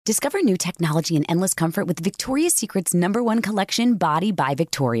Discover new technology and endless comfort with Victoria's Secret's #1 collection, Body by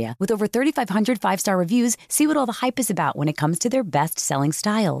Victoria. With over 3,500 five-star reviews, see what all the hype is about when it comes to their best-selling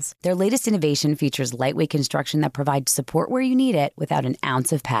styles. Their latest innovation features lightweight construction that provides support where you need it without an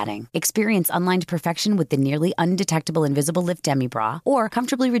ounce of padding. Experience unlined perfection with the nearly undetectable Invisible Lift Demi Bra, or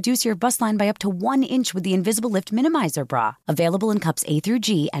comfortably reduce your bust line by up to 1 inch with the Invisible Lift Minimizer Bra. Available in cups A through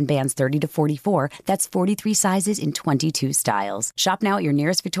G and bands 30 to 44. That's 43 sizes in 22 styles. Shop now at your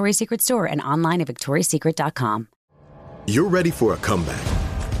nearest Victoria's Secret store and online at victoriassecret.com. You're ready for a comeback.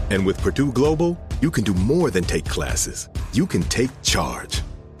 And with Purdue Global, you can do more than take classes. You can take charge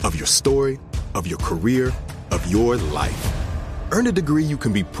of your story, of your career, of your life. Earn a degree you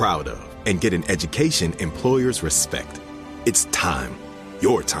can be proud of and get an education employers respect. It's time,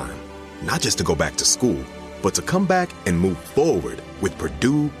 your time, not just to go back to school, but to come back and move forward with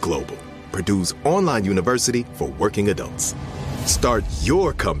Purdue Global, Purdue's online university for working adults. Start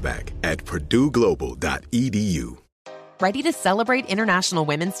your comeback at purdueglobal.edu. Ready to celebrate International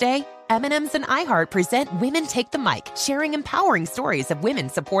Women's Day? M&M's and iHeart present Women Take the Mic, sharing empowering stories of women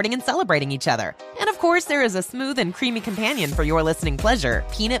supporting and celebrating each other. And of course, there is a smooth and creamy companion for your listening pleasure,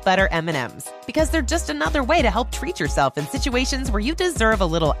 peanut butter M&M's. Because they're just another way to help treat yourself in situations where you deserve a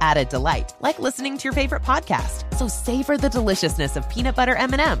little added delight, like listening to your favorite podcast. So savor the deliciousness of peanut butter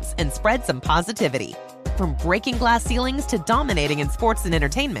M&M's and spread some positivity. From breaking glass ceilings to dominating in sports and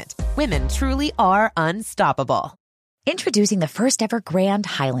entertainment, women truly are unstoppable. Introducing the first ever Grand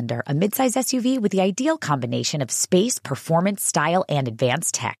Highlander, a midsize SUV with the ideal combination of space, performance, style, and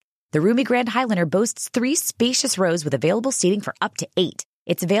advanced tech. The roomy Grand Highlander boasts 3 spacious rows with available seating for up to 8.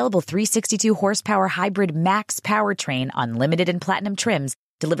 Its available 362 horsepower hybrid max powertrain, unlimited and platinum trims,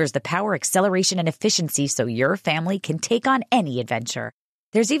 delivers the power, acceleration, and efficiency so your family can take on any adventure.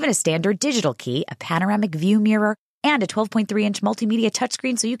 There's even a standard digital key, a panoramic view mirror, and a 12.3-inch multimedia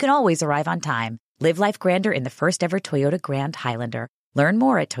touchscreen so you can always arrive on time. Live life grander in the first ever Toyota Grand Highlander. Learn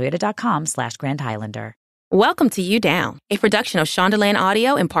more at toyota.com/Grand Highlander. Welcome to You Down, a production of Shondaland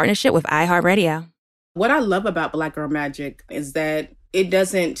Audio in partnership with iHeartRadio. What I love about Black Girl Magic is that it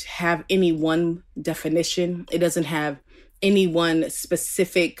doesn't have any one definition. It doesn't have any one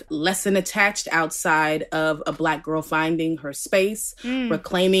specific lesson attached outside of a Black girl finding her space,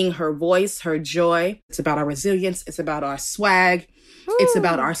 reclaiming her voice, her joy. It's about our resilience. It's about our swag. Ooh. It's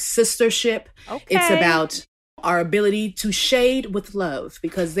about our sistership. Okay. It's about our ability to shade with love,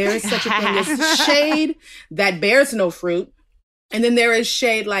 because there is such a thing as shade that bears no fruit. And then there is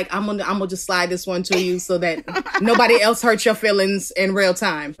shade like, I'm gonna just slide this one to you so that nobody else hurts your feelings in real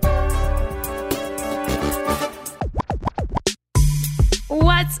time.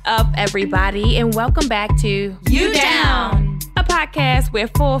 What's up, everybody, and welcome back to You Down, a podcast where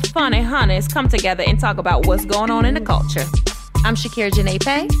 4 funny honeys come together and talk about what's going on in the culture. I'm Shakira Janae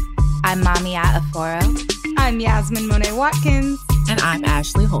Pay. I'm Mamia Aforo. I'm Yasmin Monet Watkins. And I'm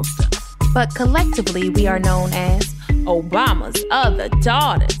Ashley Holston. But collectively, we are known as Obama's other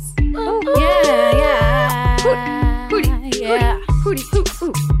daughters. Ooh, yeah. Hootie, yeah. Hootie, ooh,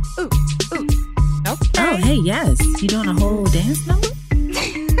 ooh, ooh, ooh. Okay. Oh, hey, yes. You doing a whole dance number?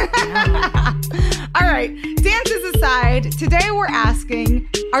 All right, dances aside, today we're asking,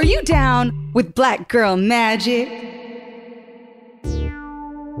 are you down with Black Girl Magic?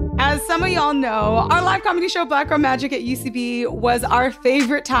 As some of y'all know, our live comedy show Black Girl Magic at UCB was our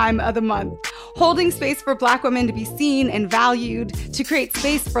favorite time of the month. Holding space for Black women to be seen and valued, to create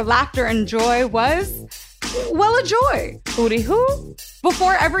space for laughter and joy was, well, a joy. Hootie hoo.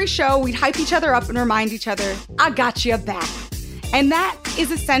 Before every show, we'd hype each other up and remind each other, I got you back. And that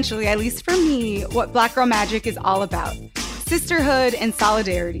is essentially, at least for me, what Black Girl Magic is all about. Sisterhood and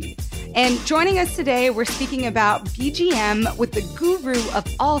solidarity. And joining us today, we're speaking about BGM with the guru of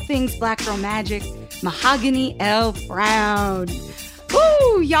all things Black Girl Magic, Mahogany L. Browne.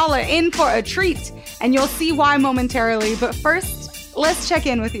 Woo! Y'all are in for a treat, and you'll see why momentarily. But first, let's check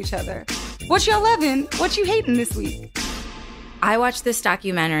in with each other. What y'all loving? What you hating this week? I watched this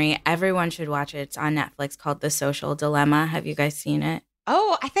documentary. Everyone should watch it. It's on Netflix called The Social Dilemma. Have you guys seen it?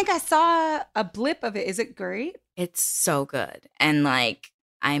 Oh, I think I saw a blip of it. Is it great? It's so good. And like,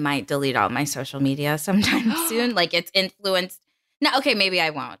 I might delete all my social media sometime soon. Like, it's influenced. No, okay, maybe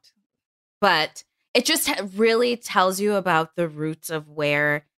I won't. But it just really tells you about the roots of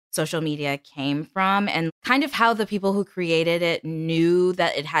where social media came from and kind of how the people who created it knew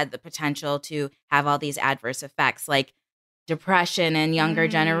that it had the potential to have all these adverse effects, like depression in younger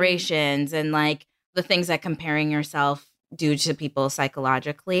generations and like the things that comparing yourself do to people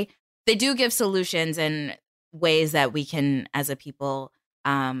psychologically. They do give solutions and ways that we can, as a people,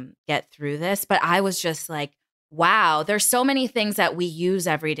 get through this. But I was just like, wow, there's so many things that we use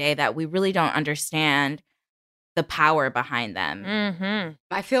every day that we really don't understand the power behind them. Mm-hmm.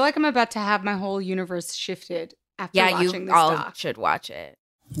 I feel like I'm about to have my whole universe shifted after watching you this all doc. should watch it.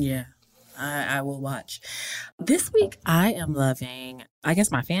 Yeah, I will watch. This week, I am loving, I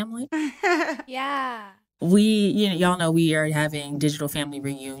guess, my family. Yeah. Y'all know we are having digital family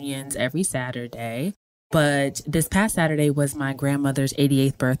reunions every Saturday. But this past Saturday was my grandmother's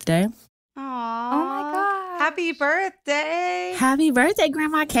 88th birthday. Aww. Oh my God. Happy birthday. Happy birthday,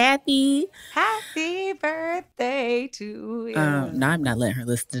 Grandma Kathy. Happy birthday to you. No, I'm not letting her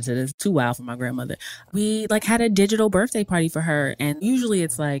listen to this. Too wild for my grandmother. We had a digital birthday party for her. And usually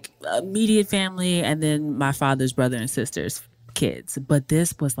it's like immediate family and then my father's brother and sister's kids. But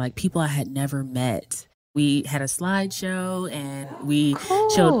this was like people I had never met. We had a slideshow and we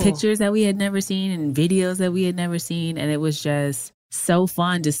showed pictures that we had never seen and videos that we had never seen. And it was just so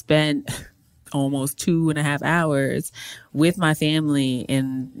fun to spend almost 2.5 hours with my family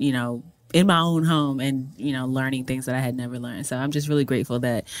in my own home and, learning things that I had never learned. So I'm just really grateful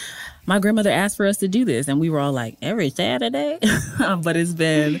that my grandmother asked for us to do this. And we were all like, every Saturday. But it's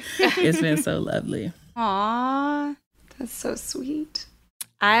been so lovely. Aw, that's so sweet.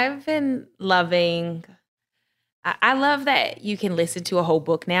 I've been loving... I love that you can listen to a whole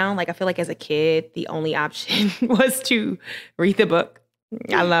book now. Like, I feel like as a kid, the only option was to read the book.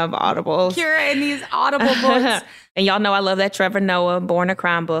 I love Audibles. You're in these Audible books. And y'all know I love that Trevor Noah Born a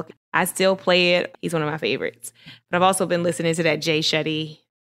Crime book. I still play it. He's one of my favorites. But I've also been listening to that Jay Shetty.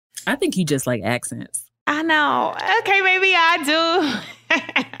 I think you just like accents. I know. Okay, maybe I do.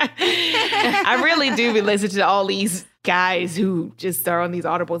 I really do be listening to all these guys who just are on these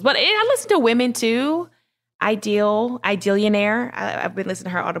Audibles. But I listen to women too. Idealionaire. I've been listening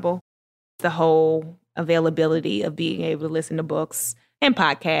to her Audible. The whole availability of being able to listen to books and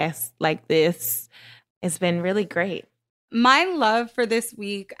podcasts like this has been really great. My love for this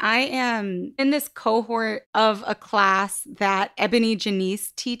week, I am in this cohort of a class that Ebony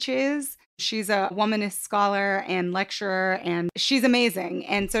Janice teaches. She's a womanist scholar and lecturer, and she's amazing.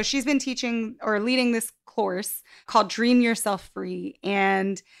 And so she's been teaching or leading this course called Dream Yourself Free.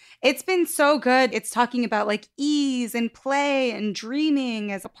 And it's been so good. It's talking about like ease and play and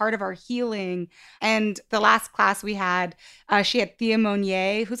dreaming as a part of our healing. And the last class we had, she had Thea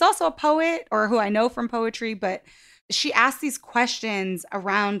Monier, who's also a poet or who I know from poetry, but she asked these questions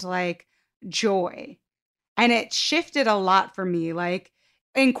around like joy. And it shifted a lot for me, like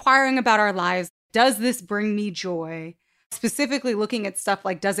inquiring about our lives. Does this bring me joy? Specifically looking at stuff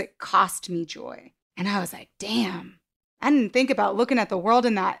like, does it cost me joy? And I was like, damn. I didn't think about looking at the world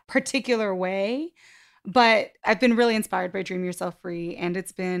in that particular way, but I've been really inspired by Dream Yourself Free, and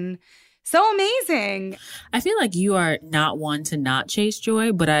it's been so amazing. I feel like you are not one to not chase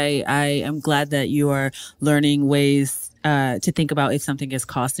joy, but I am glad that you are learning ways to think about if something is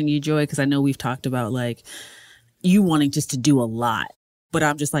costing you joy, because I know we've talked about like you wanting just to do a lot. But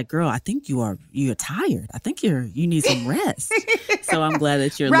I'm just like, girl, I think you're tired. I think you need some rest. So I'm glad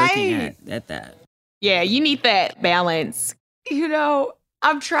that you're looking at that. Yeah, you need that balance.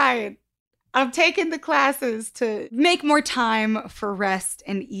 I'm trying. I'm taking the classes to make more time for rest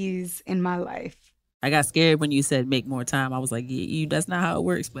and ease in my life. I got scared when you said make more time. I was like, that's not how it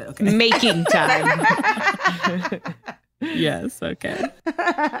works, but okay. Making time. Yes, okay.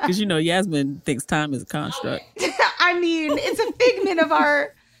 Because, Yasmin thinks time is a construct. I mean, it's a figment of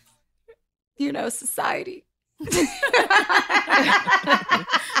our, society.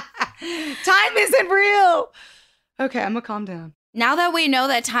 Time isn't real. Okay, I'm gonna calm down. Now that we know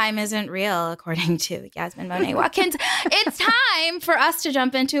that time isn't real, according to Yasmin Monet Watkins, it's time for us to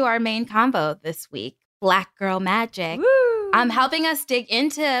jump into our main convo this week, Black Girl Magic. Woo! Helping us dig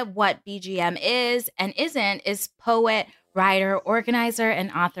into what BGM is and isn't is poet, writer, organizer,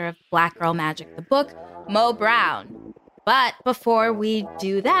 and author of Black Girl Magic, the book, Mo Brown. But before we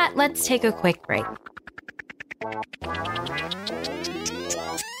do that, let's take a quick break.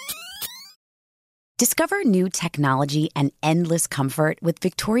 Discover new technology and endless comfort with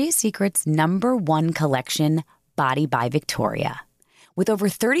Victoria's Secret's #1 collection, Body by Victoria. With over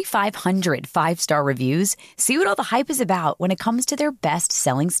 3,500 five-star reviews, see what all the hype is about when it comes to their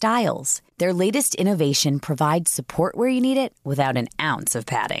best-selling styles. Their latest innovation provides support where you need it without an ounce of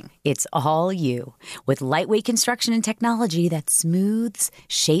padding. It's all you. With lightweight construction and technology that smooths,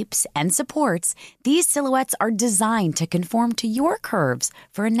 shapes, and supports, these silhouettes are designed to conform to your curves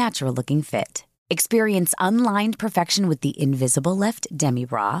for a natural-looking fit. Experience unlined perfection with the Invisible Lift Demi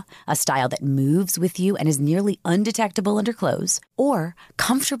Bra, a style that moves with you and is nearly undetectable under clothes. Or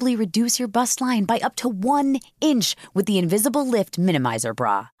comfortably reduce your bust line by up to 1 inch with the Invisible Lift Minimizer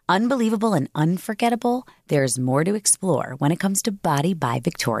Bra. Unbelievable and unforgettable, there's more to explore when it comes to Body by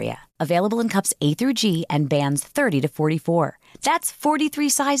Victoria. Available in cups A through G and bands 30 to 44. That's 43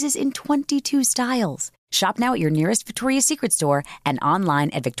 sizes in 22 styles. Shop now at your nearest Victoria's Secret store and online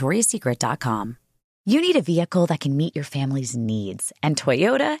at victoriassecret.com. You need a vehicle that can meet your family's needs, and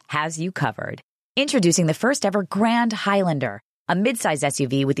Toyota has you covered. Introducing the first ever Grand Highlander, a midsize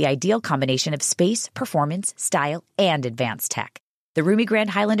SUV with the ideal combination of space, performance, style, and advanced tech. The roomy Grand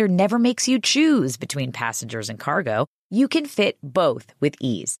Highlander never makes you choose between passengers and cargo. You can fit both with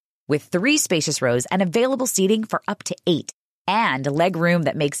ease. With 3 spacious rows and available seating for up to 8, and leg room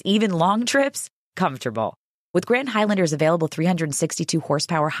that makes even long trips comfortable. With Grand Highlander's available 362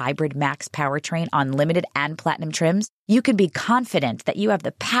 horsepower hybrid max powertrain on limited and platinum trims, you can be confident that you have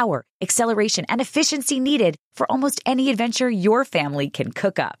the power, acceleration, and efficiency needed for almost any adventure your family can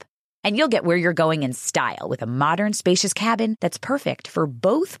cook up. And you'll get where you're going in style with a modern, spacious cabin that's perfect for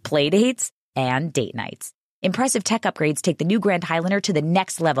both play dates and date nights. Impressive tech upgrades take the new Grand Highlander to the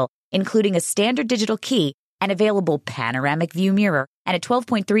next level, including a standard digital key, an available panoramic view mirror, and a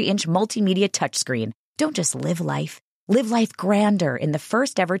 12.3-inch multimedia touchscreen. Don't just live life grander in the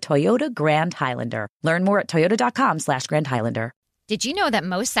first ever Toyota Grand Highlander. Learn more at toyota.com/Grand Highlander. Did you know that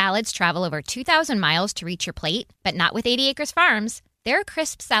most salads travel over 2,000 miles to reach your plate? But not with 80 Acres Farms. Their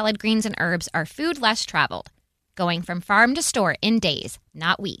crisp salad greens and herbs are food less traveled, going from farm to store in days,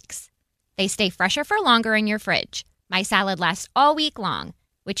 not weeks. They stay fresher for longer in your fridge. My salad lasts all week long,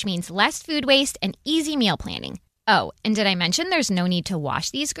 which means less food waste and easy meal planning. Oh, and did I mention there's no need to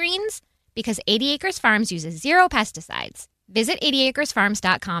wash these greens? Because 80 Acres Farms uses 0 pesticides. Visit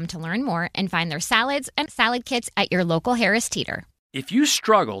 80acresfarms.com to learn more and find their salads and salad kits at your local Harris Teeter. If you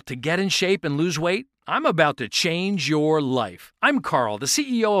struggle to get in shape and lose weight, I'm about to change your life. I'm Carl, the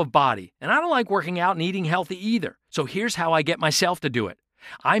CEO of Body, and I don't like working out and eating healthy either. So here's how I get myself to do it.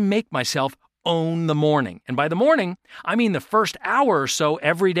 I make myself own the morning. And by the morning, I mean the first hour or so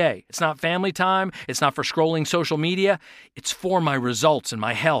every day. It's not family time. It's not for scrolling social media. It's for my results and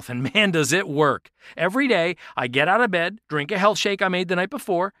my health. And man, does it work. Every day, I get out of bed, drink a health shake I made the night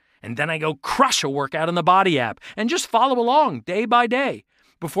before, and then I go crush a workout in the Body app and just follow along day by day.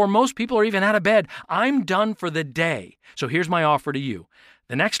 Before most people are even out of bed, I'm done for the day. So here's my offer to you.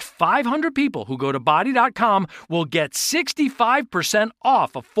 The next 500 people who go to Body.com will get 65%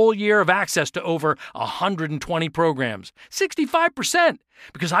 off a full year of access to over 120 programs. 65%!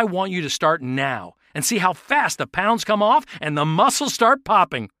 Because I want you to start now and see how fast the pounds come off and the muscles start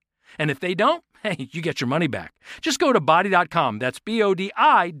popping. And if they don't, hey, you get your money back. Just go to Body.com, that's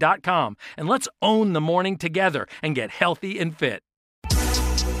BODI.com, and let's own the morning together and get healthy and fit.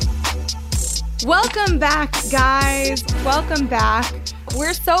 Welcome back, guys. Welcome back.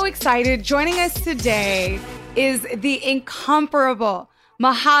 We're so excited. Joining us today is the incomparable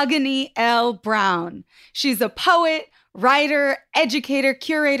Mahogany L. Browne. She's a poet, writer, educator,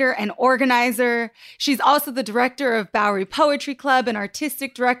 curator, and organizer. She's also the director of Bowery Poetry Club and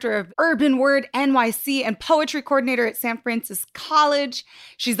artistic director of Urban Word NYC and poetry coordinator at San Francisco College.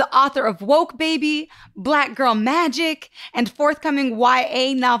 She's the author of Woke Baby, Black Girl Magic, and forthcoming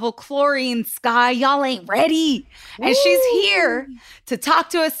YA novel Chlorine Sky. Y'all ain't ready. And she's here to talk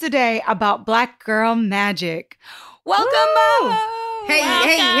to us today about Black Girl Magic. Welcome, Mo. Hey,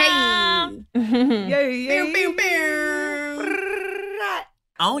 Welcome.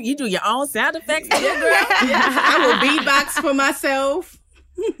 Oh, you do your own sound effects too, girl? I will beatbox for myself.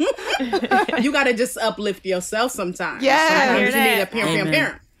 You got to just uplift yourself sometimes. Yeah. Sometimes you need a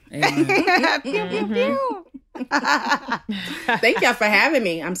parent. Thank y'all for having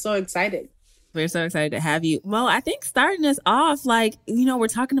me. I'm so excited. We're so excited to have you. Mo, I think starting us off, like, we're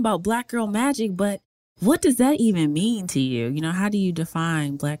talking about Black Girl Magic, but what does that even mean to you? How do you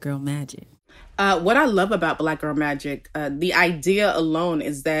define Black Girl Magic? What I love about Black Girl Magic, the idea alone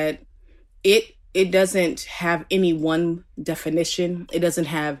is that it doesn't have any one definition. It doesn't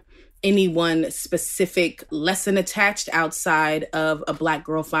have any one specific lesson attached outside of a Black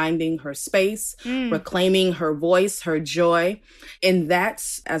girl finding her space, reclaiming her voice, her joy. And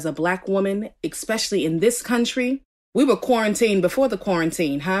that's, as a Black woman, especially in this country, we were quarantined before the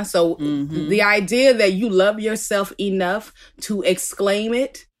quarantine, huh? So the idea that you love yourself enough to exclaim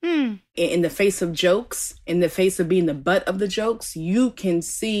it in the face of jokes, in the face of being the butt of the jokes, you can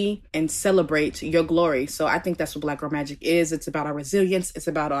see and celebrate your glory. So I think that's what Black Girl Magic is. It's about our resilience. It's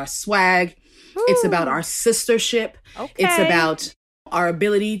about our swag. Ooh. It's about our sistership. Okay. It's about our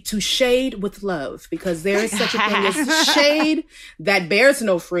ability to shade with love, because there is such a thing as shade that bears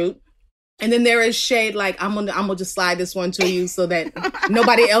no fruit. And then there is shade like, I'm gonna just slide this one to you so that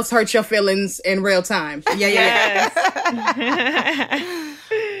nobody else hurts your feelings in real time. Yeah.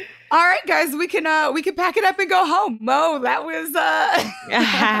 All right, guys, we can pack it up and go home. Mo, that was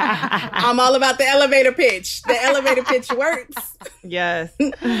I'm all about the elevator pitch. The elevator pitch works. Yes.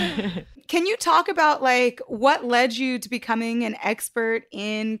 Can you talk about like what led you to becoming an expert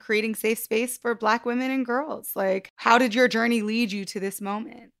in creating safe space for Black women and girls? Like, how did your journey lead you to this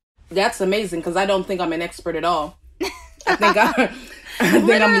moment? That's amazing because I don't think I'm an expert at all. I think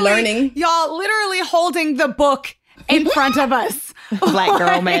I'm learning. Y'all literally holding the book in front of us. Black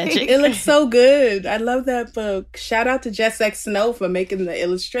Girl Magic. It looks so good. I love that book. Shout out to Jess X Snow for making the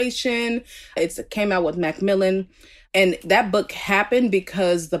illustration. It came out with Macmillan. And that book happened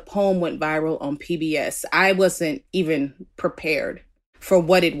because the poem went viral on PBS. I wasn't even prepared for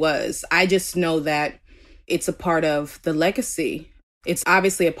what it was. I just know that it's a part of the legacy. It's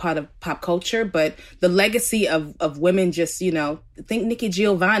obviously a part of pop culture, but the legacy of women just, think Nikki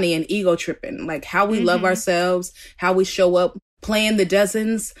Giovanni and ego tripping, like how we love ourselves, how we show up, playing the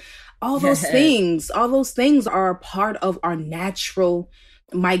dozens, all those things are a part of our natural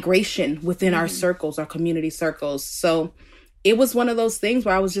migration within our circles, our community circles. So it was one of those things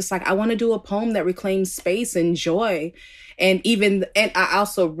where I was just like, I want to do a poem that reclaims space and joy. And I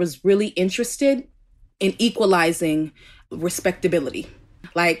also was really interested in equalizing respectability.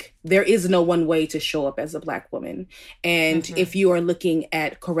 Like, there is no one way to show up as a Black woman. And if you are looking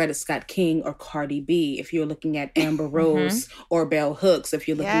at Coretta Scott King or Cardi B, if you're looking at Amber Rose or Bell Hooks, if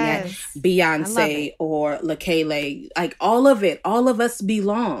you're looking at Beyonce or LaKaylee, like all of us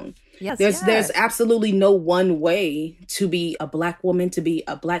belong. There's absolutely no one way to be a Black woman, to be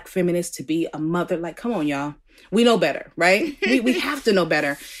a Black feminist, to be a mother. Like, come on, y'all. We know better, right? we have to know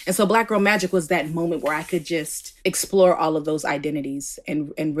better. And so Black Girl Magic was that moment where I could just explore all of those identities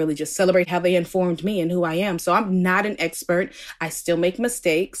and really just celebrate how they informed me and who I am. So I'm not an expert. I still make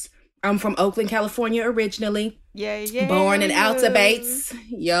mistakes. I'm from Oakland, California originally. Born in Alta Bates.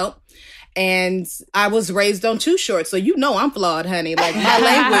 Yep. And I was raised on Too Short. So I'm flawed, honey. Like, my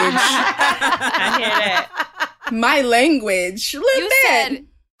language. I hear that. My language. You said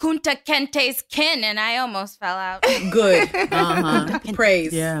Kunta Kente's kin, and I almost fell out. Good.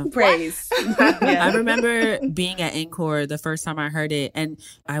 Praise. Yeah. Praise. I remember being at Encore the first time I heard it, and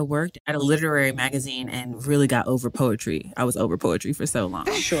I worked at a literary magazine and really got over poetry. I was over poetry for so long.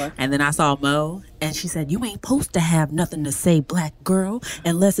 Sure. And then I saw Mo, and she said, "You ain't supposed to have nothing to say, Black girl,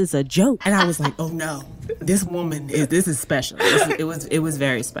 unless it's a joke." And I was like, "Oh no, this is special." It was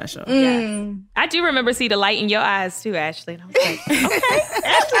very special. Yeah. I do remember see the light in your eyes too, Ashley. And I was like, okay,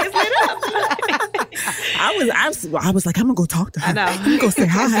 Ashley is lit up. I was like, I'm gonna go talk to her. I know. I'm gonna go say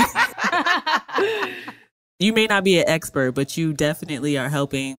hi. You may not be an expert, but you definitely are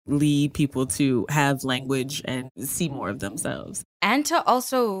helping lead people to have language and see more of themselves. And to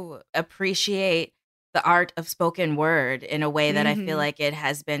also appreciate the art of spoken word in a way that I feel like it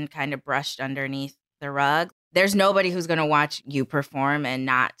has been kind of brushed underneath the rug. There's nobody who's going to watch you perform and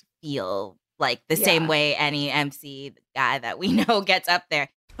not feel like the same way any MC guy that we know gets up there.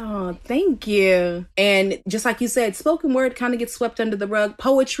 Oh, thank you. And just like you said, spoken word kind of gets swept under the rug.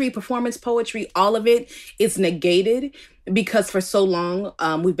 Poetry, performance poetry, all of it is negated because for so long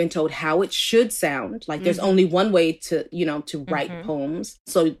we've been told how it should sound. Like there's only one way to write poems.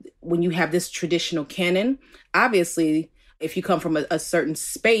 So when you have this traditional canon, obviously, if you come from a certain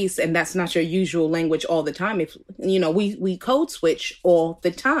space and that's not your usual language all the time, we code switch all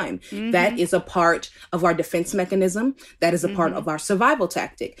the time. That is a part of our defense mechanism. That is a part of our survival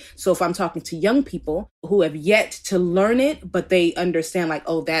tactic. So if I'm talking to young people who have yet to learn it, but they understand like,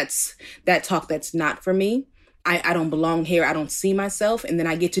 oh, that's not for me. I don't belong here. I don't see myself. And then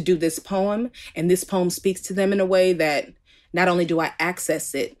I get to do this poem, and this poem speaks to them in a way that not only do I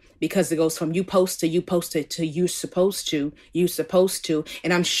access it, because it goes from you supposed to you supposed to.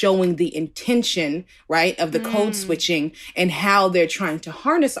 And I'm showing the intention, right, of the code switching and how they're trying to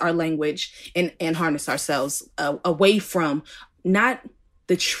harness our language and harness ourselves away from not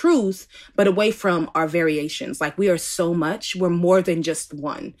the truth, but away from our variations. Like we are so much, we're more than just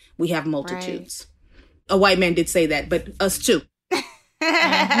one. We have multitudes. Right. A white man did say that, but us too.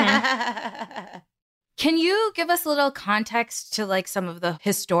 Can you give us a little context to like some of the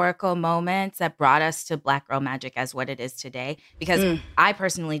historical moments that brought us to Black Girl Magic as what it is today? Because I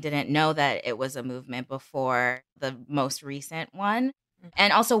personally didn't know that it was a movement before the most recent one.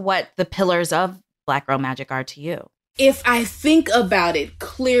 And also what the pillars of Black Girl Magic are to you. If I think about it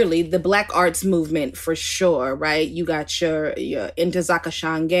clearly, the Black arts movement for sure, right? You got your Ntozake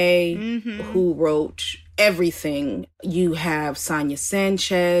Shange, who wrote everything. You have Sonia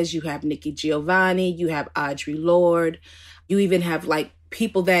Sanchez, you have Nikki Giovanni, you have Audre Lorde. You even have like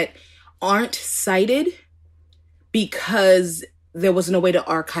people that aren't cited because there was no way to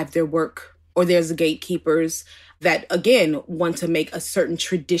archive their work, or there's gatekeepers that, again, want to make a certain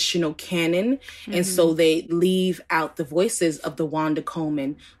traditional canon. And so they leave out the voices of the Wanda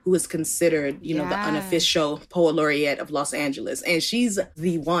Coleman, who is considered, you know, the unofficial poet laureate of Los Angeles. And she's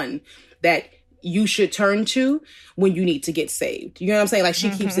the one that you should turn to when you need to get saved. You know what I'm saying? Like,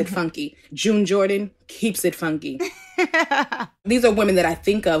 she keeps it funky. June Jordan keeps it funky. These are women that I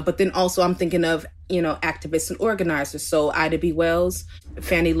think of, but then also I'm thinking of, you know, activists and organizers. So Ida B. Wells,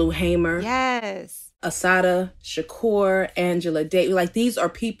 Fannie Lou Hamer. Yes. Assata Shakur, Angela Davis. Like, these are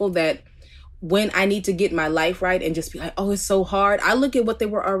people that when I need to get my life right and just be like, oh, it's so hard, I look at what they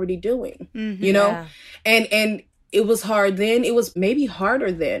were already doing, you know? Yeah. And it was hard then. It was maybe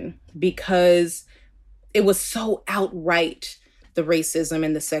harder then because it was so outright, the racism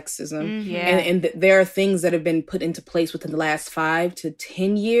and the sexism. And there are things that have been put into place within the last 5 to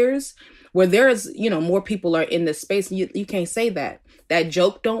 10 years where there's, you know, more people are in this space. You can't say that. That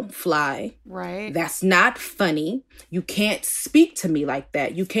joke don't fly. Right. That's not funny. You can't speak to me like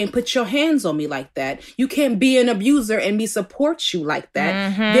that. You can't put your hands on me like that. You can't be an abuser and me support you like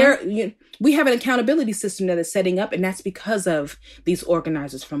that. We have an accountability system that is setting up, and that's because of these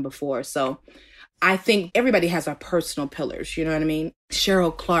organizers from before. So I think everybody has our personal pillars, you know what I mean?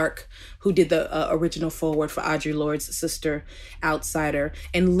 Cheryl Clark, who did the original foreword for Audre Lorde's Sister Outsider.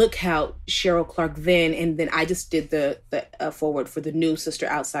 And look how Cheryl Clark then, and then I just did the foreword for the new Sister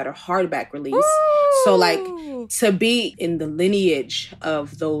Outsider hardback release. Woo! So like, to be in the lineage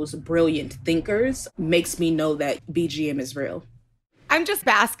of those brilliant thinkers makes me know that BGM is real. I'm just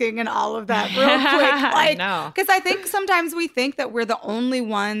basking in all of that real quick. Like, because I think sometimes we think that we're the only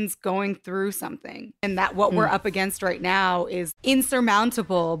ones going through something and that what we're up against right now is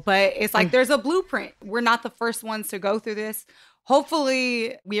insurmountable. But it's like there's a blueprint. We're not the first ones to go through this.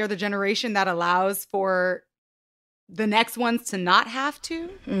 Hopefully, we are the generation that allows for the next ones to not have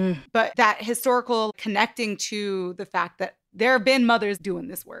to. But that historical connecting to the fact that there have been mothers doing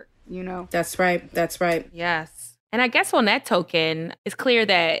this work, you know? That's right. That's right. Yes. And I guess on that token, it's clear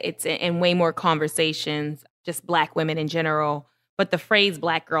that it's in way more conversations, just Black women in general. But the phrase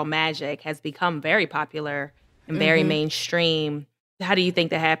Black girl magic has become very popular and very mainstream. How do you think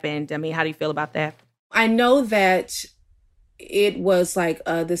that happened? I mean, how do you feel about that? I know that it was like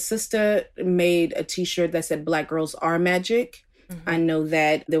the sister made a T-shirt that said Black girls are magic. I know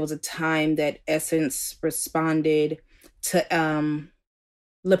that there was a time that Essence responded to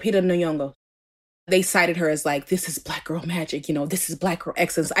Lupita Nyong'o. They cited her as like, this is Black girl magic, you know, this is Black girl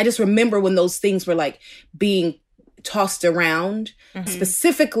excellence. I just remember when those things were like being tossed around,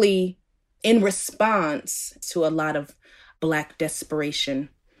 specifically in response to a lot of Black desperation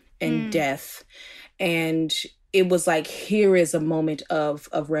and death. And it was like, here is a moment of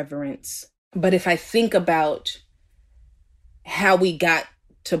reverence. But if I think about how we got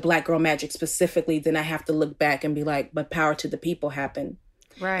to Black girl magic specifically, then I have to look back and be like, but Power to the People happened.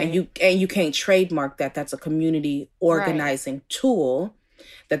 Right. And you can't trademark that. That's a community organizing tool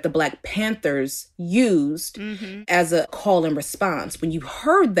that the Black Panthers used as a call and response. When you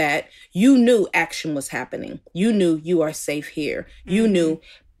heard that, you knew action was happening. You knew you are safe here. You knew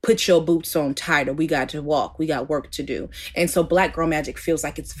put your boots on tighter. We got to walk. We got work to do. And so Black girl magic feels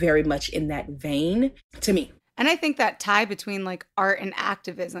like it's very much in that vein to me. And I think that tie between like art and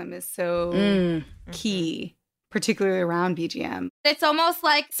activism is so key, particularly around BGM. It's almost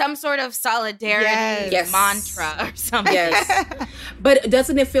like some sort of solidarity mantra or something. Yes. But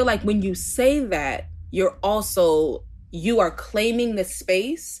doesn't it feel like when you say that, you are claiming the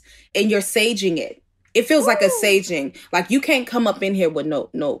space and you're saging it? It feels like a saging. Like you can't come up in here with no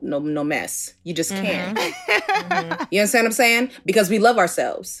mess. You just can't. You understand what I'm saying? Because we love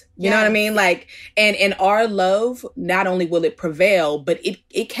ourselves. You know what I mean? Like, and our love, not only will it prevail, but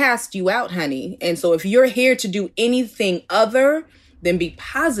it casts you out, honey. And so if you're here to do anything other than be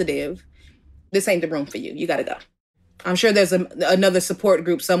positive, this ain't the room for you. You got to go. I'm sure there's another support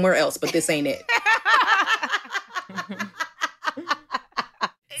group somewhere else, but this ain't it.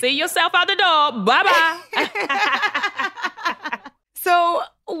 See yourself out the door. Bye-bye. So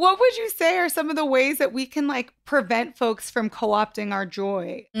what would you say are some of the ways that we can like prevent folks from co-opting our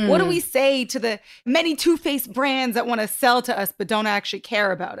joy? What do we say to the many two-faced brands that want to sell to us but don't actually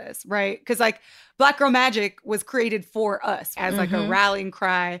care about us, right? Because like Black Girl Magic was created for us as like a rallying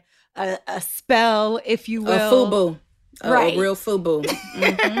cry, a spell, if you will. A FUBU. Right. A real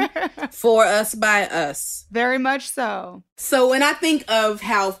FUBU. For us, by us. Very much so. So when I think of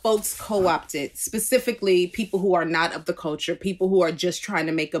how folks co-opted, specifically people who are not of the culture, people who are just trying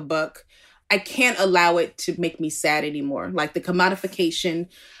to make a buck, I can't allow it to make me sad anymore. Like the commodification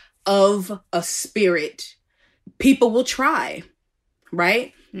of a spirit. People will try.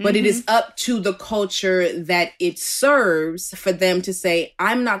 right? But it is up to the culture that it serves for them to say,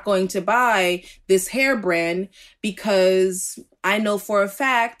 I'm not going to buy this hair brand because I know for a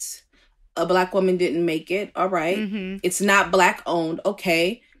fact a Black woman didn't make it. All right. It's not Black owned.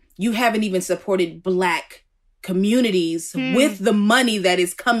 Okay. You haven't even supported Black communities with the money that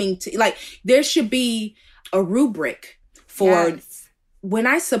is coming to, like, there should be a rubric for when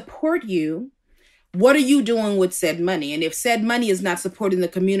I support you, what are you doing with said money? And if said money is not supporting the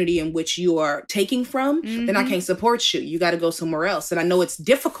community in which you are taking from, then I can't support you. You got to go somewhere else. And I know it's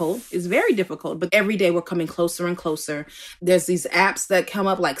difficult. It's very difficult. But every day we're coming closer and closer. There's these apps that come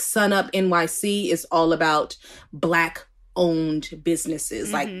up like SunUp NYC is all about Black owned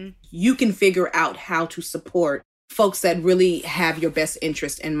businesses. Like you can figure out how to support folks that really have your best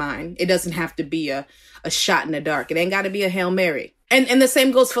interest in mind. It doesn't have to be a shot in the dark. It ain't got to be a Hail Mary. And the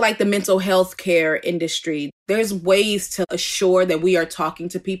same goes for like the mental health care industry. There's ways to assure that we are talking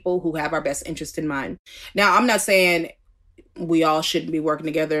to people who have our best interest in mind. Now, I'm not saying we all shouldn't be working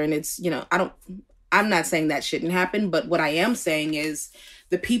together and it's, I'm not saying that shouldn't happen. But what I am saying is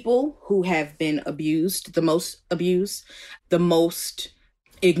the people who have been abused, the most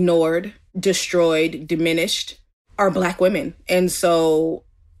ignored, destroyed, diminished are Black women. And so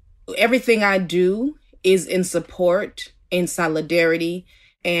everything I do is in support, in solidarity,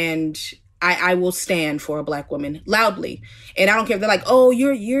 and I will stand for a Black woman loudly. And I don't care if they're like, oh,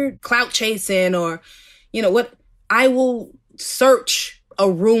 you're clout chasing or, what. I will search a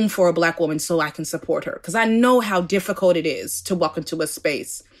room for a Black woman so I can support her. Because I know how difficult it is to walk into a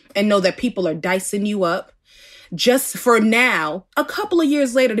space and know that people are dicing you up just for now, a couple of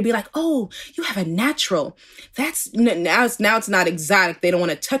years later to be like, oh, you have a natural. Now it's not exotic. They don't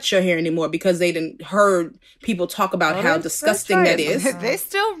want to touch your hair anymore because they didn't heard people talk about how disgusting that is. They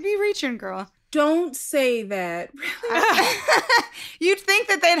still be reaching, girl. Don't say that. You'd think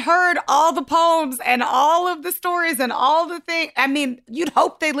that they'd heard all the poems and all of the stories and all the things. I mean, you'd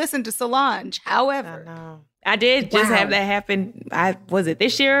hope they listened to Solange. However, I did just have that happen. Was it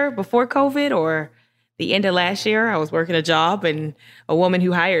this year before COVID or the end of last year? I was working a job and a woman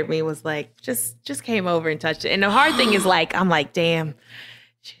who hired me was like, just came over and touched it. And the hard thing is like, I'm like, damn,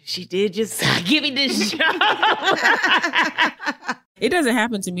 she did just give me this job. It doesn't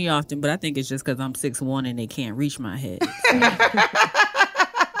happen to me often, but I think it's just because I'm 6'1" and they can't reach my head.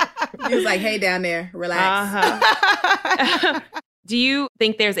 He was like, hey, down there, relax. Do you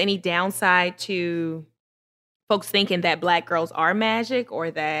think there's any downside to folks thinking that Black girls are magic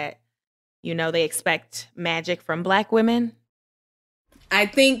or that, they expect magic from Black women? I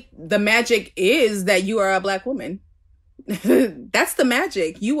think the magic is that you are a Black woman. That's the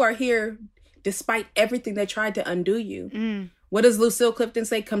magic. You are here despite everything that tried to undo you. What does Lucille Clifton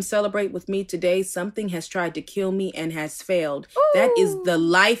say? Come celebrate with me today. Something has tried to kill me and has failed. Ooh. That is the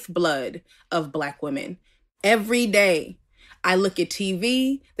lifeblood of Black women. Every day I look at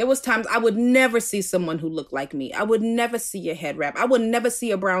TV. There was times I would never see someone who looked like me. I would never see a head wrap. I would never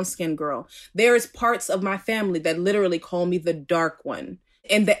see a brown-skinned girl. There is parts of my family that literally call me the dark one.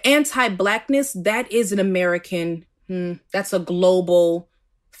 And the anti-Blackness, that is an American, that's a global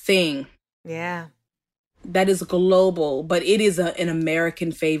thing. Yeah. That is global, but it is an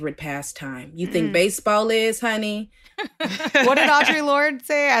American favorite pastime. You think baseball is, honey? What did Audre Lorde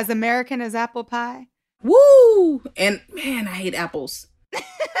say? As American as apple pie? Woo! And man, I hate apples.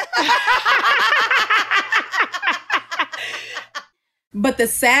 But the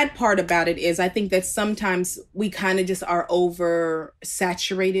sad part about it is I think that sometimes we kind of just are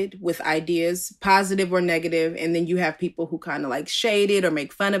oversaturated with ideas, positive or negative, and then you have people who kind of like shade it or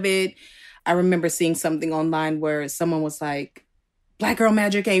make fun of it. I remember seeing something online where someone was like, Black girl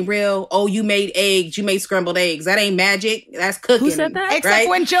magic ain't real. Oh, you made eggs. You made scrambled eggs. That ain't magic. That's cooking. Who said that? Except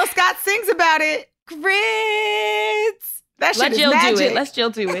when Jill Scott sings about it. Grits. That shit is Jill magic. do it. Let's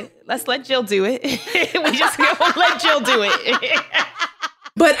Jill do it. Let's let Jill do it. We just gonna let Jill do it.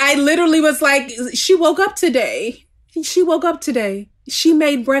 But I literally was like, she woke up today. She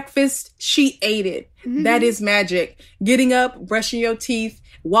made breakfast. She ate it. That is magic. Getting up, brushing your teeth,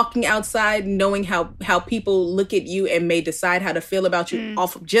 walking outside, knowing how people look at you and may decide how to feel about you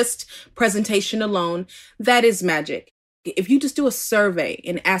off of just presentation alone. That is magic. If you just do a survey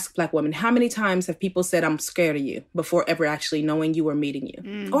and ask Black women, how many times have people said, I'm scared of you before ever actually knowing you or meeting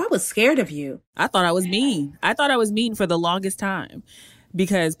you? Oh, I was scared of you. I thought I was mean. I thought I was mean for the longest time.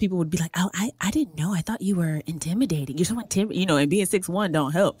 Because people would be like, oh, I didn't know. I thought you were intimidating. You're so intimidating, and being 6'1"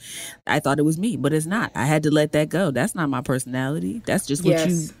 don't help. I thought it was me, but it's not. I had to let that go. That's not my personality. That's just what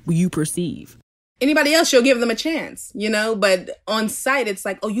you perceive. Anybody else, you'll give them a chance, but on site, it's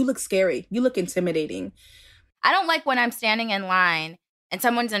like, oh, you look scary. You look intimidating. I don't like when I'm standing in line and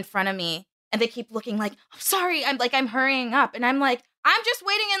someone's in front of me and they keep looking like, I'm sorry, I'm hurrying up. And I'm like, I'm just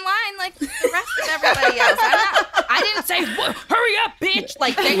waiting in line like the rest of everybody else. I didn't say, hurry up, bitch.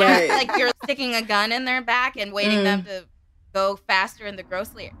 Like, like you're sticking a gun in their back and waiting them to go faster in the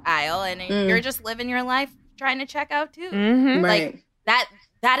grocery aisle. And you're just living your life trying to check out too. Mm-hmm. Like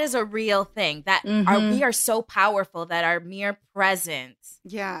that is a real thing. That we are so powerful that our mere presence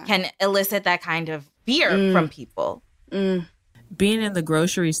can elicit that kind of fear from people. Being in the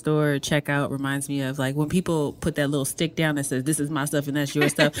grocery store checkout reminds me of like when people put that little stick down that says, this is my stuff and that's your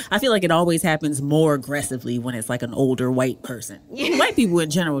stuff. I feel like it always happens more aggressively when it's like an older white person. White people in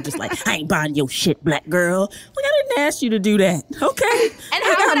general just like, I ain't buying your shit, black girl. Like, I didn't ask you to do that. Okay. And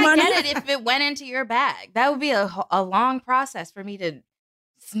how would I get it if it went into your bag? That would be a long process for me to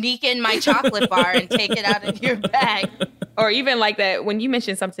sneak in my chocolate bar and take it out of your bag. Or even like that, when you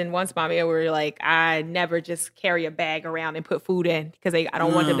mentioned something once, Mommy, where you're like, I never just carry a bag around and put food in because I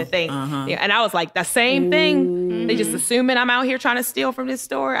don't want them to think. Yeah, and I was like, the same thing. They just assuming I'm out here trying to steal from this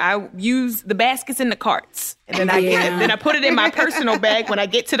store. I use the baskets in the carts. And then I put it in my personal bag when I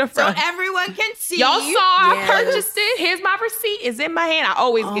get to the front. So everyone can see. Y'all saw I purchased it. Here's my receipt. It's in my hand. I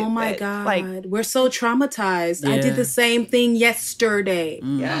always get that. Oh my God. Like, we're so traumatized. I did the same thing yesterday.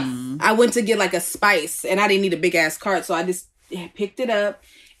 Yes. I went to get like a spice and I didn't need a big ass cart. So I just picked it up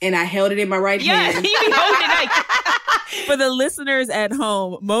and I held it in my right hand. Yeah, he be holding it like... For the listeners at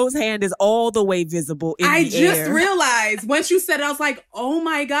home, Mo's hand is all the way visible in the air. I just realized once you said it, I was like, oh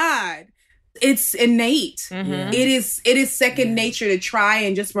my God. It's innate. Mm-hmm. It is second nature to try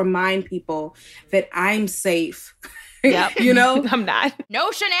and just remind people that I'm safe. Yep. You know? I'm not.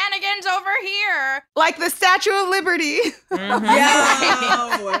 No shenanigans over here. Like the Statue of Liberty.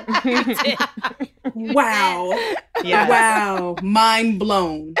 Wow. Yes. Wow. Mind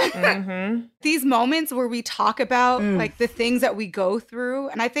blown. These moments where we talk about like the things that we go through.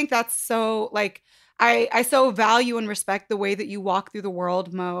 And I think that's so like, I so value and respect the way that you walk through the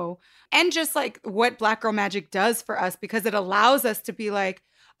world, Mo. And just like what Black Girl Magic does for us, because it allows us to be like,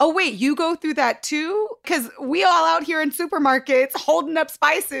 oh, wait, you go through that too? Because we all out here in supermarkets holding up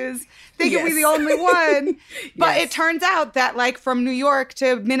spices, thinking we're the only one. But it turns out that like from New York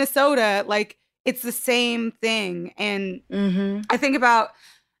to Minnesota, like it's the same thing. And I think about,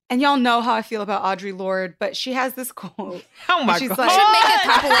 and y'all know how I feel about Audre Lorde, but she has this quote. Oh my God. We should make a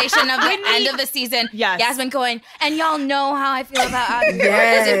compilation of the end of the season. Yes. Yasmin going, and y'all know how I feel about Audre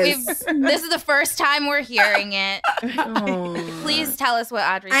Lorde. This is the first time we're hearing it. Please tell us what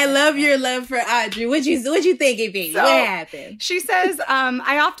Audre said. I love your love for Audre. What'd you think it be? So, what happened? She says,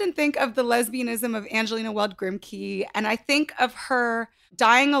 I often think of the lesbianism of Angelina Weld Grimke, and I think of her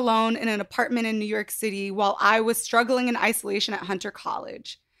dying alone in an apartment in New York City while I was struggling in isolation at Hunter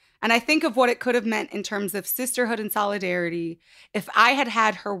College. And I think of what it could have meant in terms of sisterhood and solidarity if I had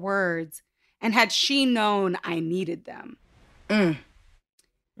had her words and had she known I needed them.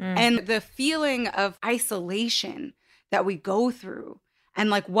 And the feeling of isolation that we go through and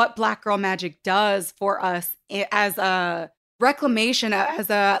like what Black Girl Magic does for us as a reclamation,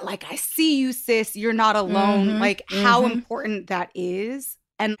 as a like, I see you, sis, you're not alone. Like how important that is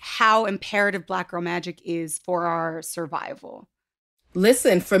and how imperative Black Girl Magic is for our survival.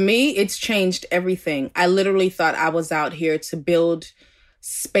 Listen, for me, it's changed everything. I literally thought I was out here to build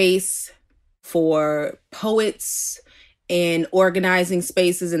space for poets and organizing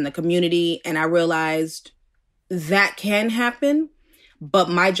spaces in the community. And I realized that can happen. But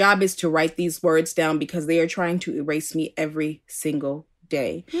my job is to write these words down because they are trying to erase me every single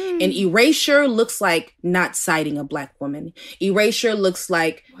day. And erasure looks like not citing a Black woman. Erasure looks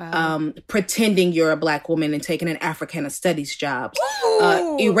like pretending you're a Black woman and taking an Africana Studies job.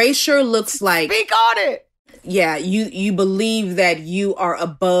 Erasure looks like... Speak on it! Yeah, you believe that you are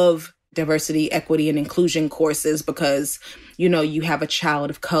above diversity, equity, and inclusion courses because, you know, you have a child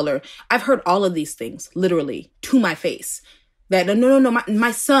of color. I've heard all of these things, literally, to my face. That, no,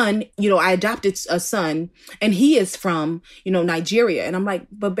 my son, you know, I adopted a son and he is from, you know, Nigeria. And I'm like,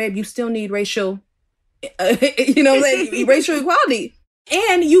 but babe, you still need racial, racial equality.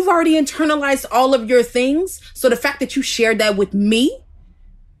 And you've already internalized all of your things. So the fact that you shared that with me,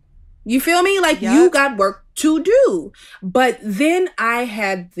 you feel me? Like you got work to do. But then I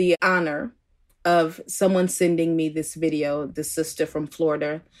had the honor of someone sending me this video, the sister from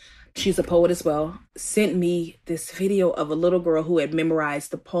Florida. She's a poet as well, sent me this video of a little girl who had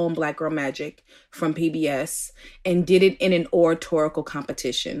memorized the poem Black Girl Magic from PBS and did it in an oratorical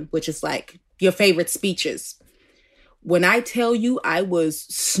competition, which is like your favorite speeches. When I tell you I was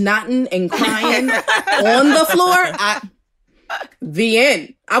snotting and crying on the floor, the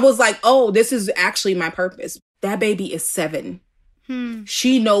end. I was like, oh, this is actually my purpose. That baby is 7.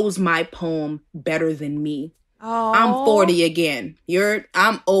 She knows my poem better than me. Oh. I'm 40 again.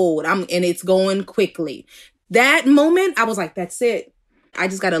 I'm old. And it's going quickly. That moment, I was like, that's it. I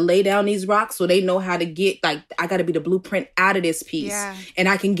just got to lay down these rocks so they know how to get, like, I got to be the blueprint out of this piece. Yeah. And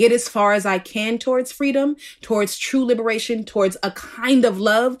I can get as far as I can towards freedom, towards true liberation, towards a kind of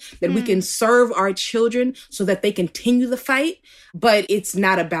love that we can serve our children so that they continue the fight. But it's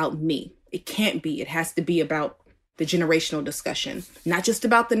not about me. It can't be. It has to be about the generational discussion, not just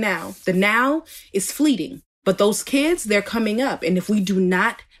about the now. The now is fleeting, but those kids, they're coming up. And if we do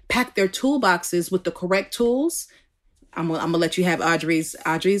not pack their toolboxes with the correct tools, I'm gonna let you have Audrey's.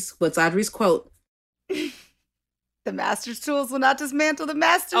 What's Audrey's quote? The master's tools will not dismantle the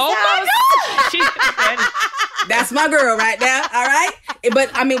master's Oh house. my God. That's my girl right there. All right.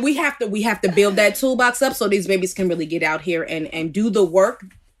 But I mean, we have to build that toolbox up so these babies can really get out here and do the work,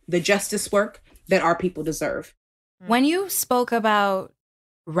 the justice work that our people deserve. When you spoke about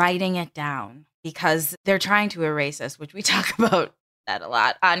writing it down, because they're trying to erase us, which we talk about that a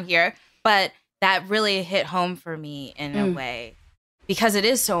lot on here, but that really hit home for me in a way because it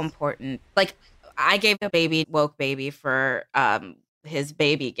is so important. Like, I gave the baby woke baby for his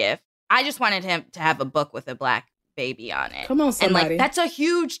baby gift. I just wanted him to have a book with a Black baby on it. Come on, somebody. And like, that's a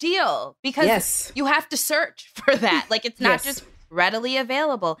huge deal because you have to search for that. Like, it's not just readily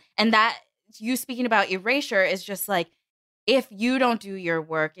available. And that, you speaking about erasure is just like, if you don't do your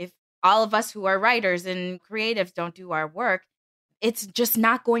work, if all of us who are writers and creatives don't do our work, it's just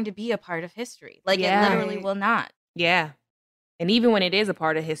not going to be a part of history. Like, it literally will not. Yeah. And even when it is a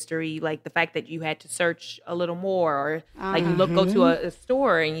part of history, like the fact that you had to search a little more, or like you go to a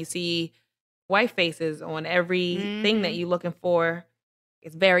store and you see white faces on everything that you're looking for,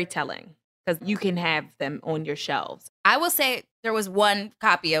 it's very telling because you can have them on your shelves. I will say there was one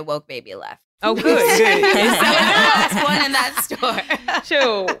copy of Woke Baby left. Oh, good, good. Last one in that store.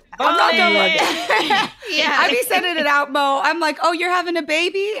 True. I'm not gonna look. Yeah. I be sending it out, Mo. I'm like, oh, you're having a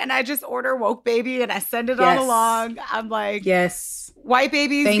baby? And I just order Woke Baby and I send it all along. I'm like, yes, white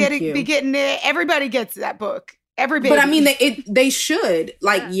babies be getting it. Everybody gets that book. Every baby. But I mean, they should.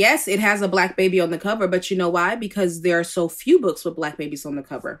 Like, yes, it has a Black baby on the cover, but you know why? Because there are so few books with Black babies on the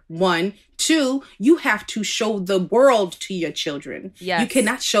cover. 1, 2, you have to show the world to your children. Yes. You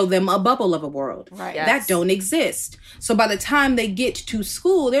cannot show them a bubble of a world. Right. Yes. That don't exist. So by the time they get to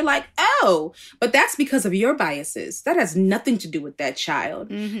school, they're like, oh, but that's because of your biases. That has nothing to do with that child.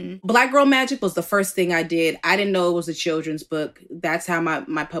 Mm-hmm. Black Girl Magic was the first thing I did. I didn't know it was a children's book. That's how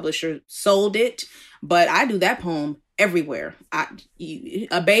my publisher sold it. But I do that poem everywhere.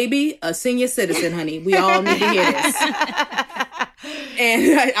 A baby, a senior citizen, honey. We all need to hear this.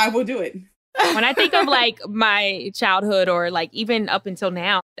 And I will do it. When I think of like my childhood or like even up until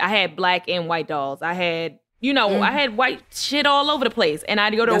now, I had Black and white dolls. I had, I had white shit all over the place. And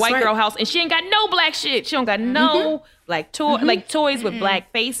I'd go to a white girl house and she ain't got no Black shit. She don't got no like toys with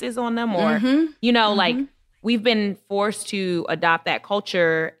Black faces on them or, like we've been forced to adopt that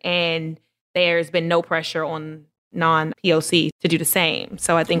culture and there's been no pressure on non-POC to do the same.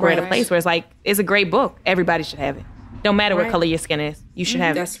 So I think we're at a place where it's like, it's a great book. Everybody should have it. Don't matter what color your skin is. You should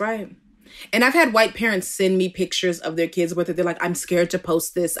have it. That's right. And I've had white parents send me pictures of their kids where they're like, I'm scared to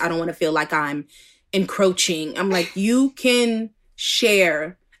post this. I don't want to feel like I'm encroaching. I'm like, you can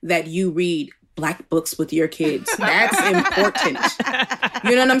share that you read Black books with your kids. That's important.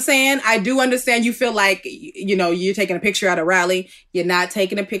 You know what I'm saying? I do understand you feel like, you're taking a picture at a rally. You're not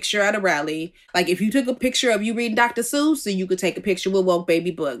taking a picture at a rally. Like if you took a picture of you reading Dr. Seuss, so you could take a picture with Woke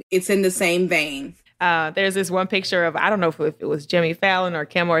Baby book. It's in the same vein. There's this one picture of, I don't know if it was Jimmy Fallon or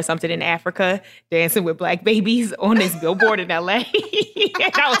Kim or something in Africa dancing with Black babies on this billboard in LA.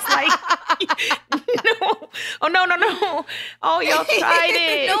 And I was like, no. Oh, no. Oh, y'all tried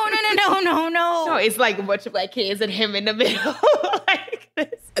it. No. No, it's like a bunch of Black kids and him in the middle. Like this.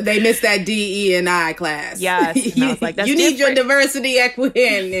 They missed that DE&I class. Yes. And I was like, that's you need your different. diversity, equity,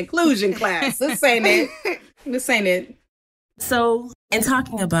 and inclusion class. This ain't it. So, in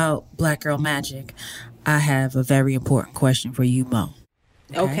talking about Black Girl Magic, I have a very important question for you, Mo.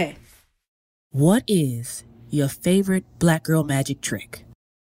 Okay. What is your favorite Black Girl Magic trick?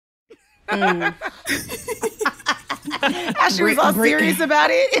 Ashley was all serious about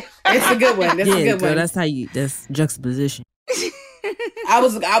it. It's a good one. That's a good one. That's juxtaposition. I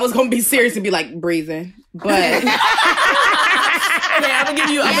was gonna be serious and be like breathing, but Okay, I'm gonna give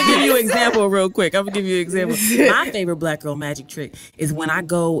you an example real quick. My favorite Black Girl Magic trick is when I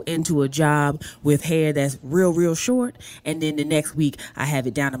go into a job with hair that's real short, and then the next week I have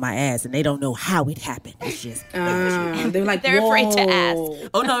it down to my ass, and they don't know how it happened. It's just they're like, they're afraid to ask.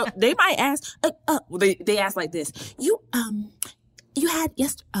 Oh no, they might ask. Well, they ask like this. You had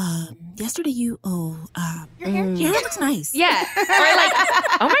yesterday. Your hair looks nice. Yeah. Or like,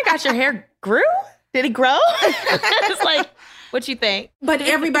 oh my gosh, your hair grew? Did it grow? It's like, what you think? But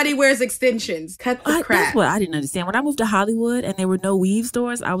everybody wears extensions. Cut the crap. That's what I didn't understand. When I moved to Hollywood and there were no weave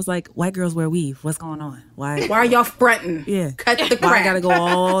stores, I was like, white girls wear weave. What's going on? Why are y'all fronting? Yeah. Cut the crap. Why I gotta go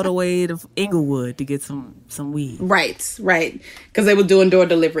all the way to Inglewood to get some weave? Right. Because they were doing door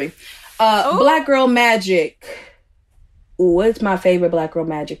delivery. Black Girl Magic. What's my favorite Black Girl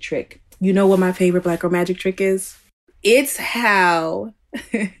Magic trick? You know what my favorite Black Girl Magic trick is? It's how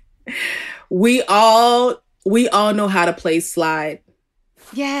we all know how to play slide.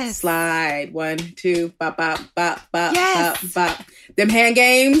 Yes. Slide. 1, 2, bop, bop, bop, bop, yes. bop, bop. Them hand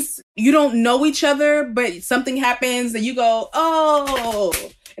games, you don't know each other, but something happens and you go, oh.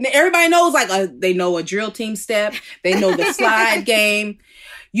 And then everybody knows, like, they know a drill team step. They know the slide game.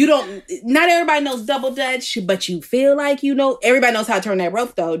 Not everybody knows double dutch, but you feel like you know. Everybody knows how to turn that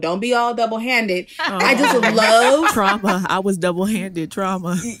rope, though. Don't be all double-handed. Oh. I just love... Trauma. I was double-handed.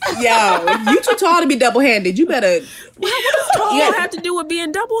 Trauma. Yo, you too tall to be double-handed. You better... What does tall have to do with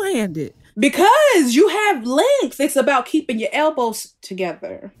being double-handed? Because you have length. It's about keeping your elbows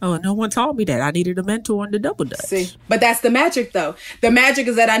together. Oh, no one taught me that. I needed a mentor on the double dutch. See, but that's the magic, though. The magic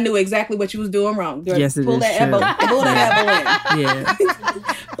is that I knew exactly what you was doing wrong. Yes, it pull is that true. Pull that elbow in. Yeah.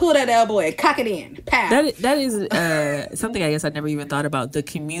 Pull that elbow in. Cock it in. Pow. That is something I guess I never even thought about. The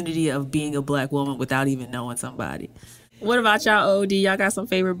community of being a Black woman without even knowing somebody. What about y'all, OD? Y'all got some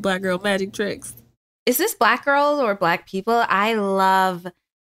favorite Black girl magic tricks? Is this Black girls or Black people? I love...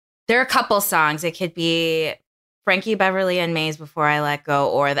 There are a couple songs. It could be Frankie Beverly and Maze Before I Let Go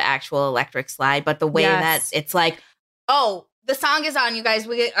or the actual Electric Slide. But the way that it's like, oh, the song is on, you guys.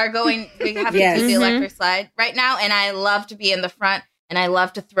 We have to do the Electric Slide right now. And I love to be in the front and I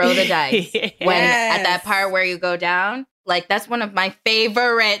love to throw the dice when at that part where you go down. Like, that's one of my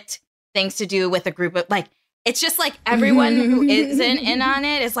favorite things to do with a group of, like, it's just like everyone who isn't in on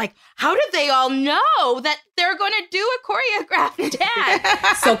it is like, how did they all know that they're going to do a choreographed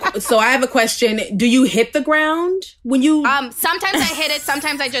dance? So I have a question. Do you hit the ground when you? Sometimes I hit it.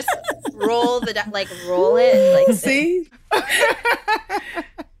 Sometimes I just roll it. Like, see.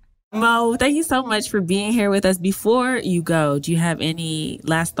 Mo, thank you so much for being here with us. Before you go, do you have any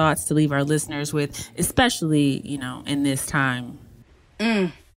last thoughts to leave our listeners with, especially, in this time?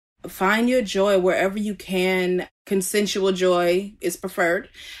 Find your joy wherever you can. Consensual joy is preferred.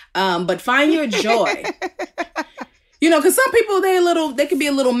 But find your joy. Because some people, they can be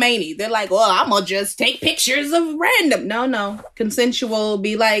a little manny. They're like, well, I'm going to just take pictures of random. No. Consensual,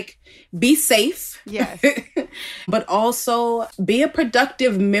 be safe. Yes. But also be a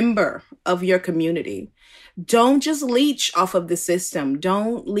productive member of your community. Don't just leech off of the system.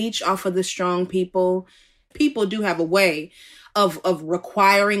 Don't leech off of the strong people. People do have a way of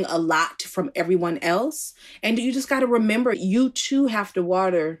requiring a lot from everyone else. And you just got to remember, you too have to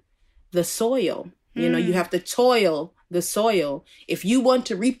water the soil. You have to toil the soil. If you want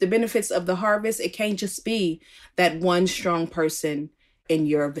to reap the benefits of the harvest, it can't just be that one strong person in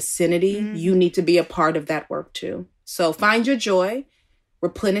your vicinity. You need to be a part of that work too. So find your joy,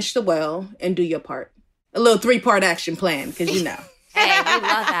 replenish the well, and do your part. A little 3-part action plan, because Hey, we love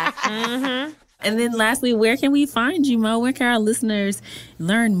that. Mm-hmm. And then lastly, where can we find you, Mo? Where can our listeners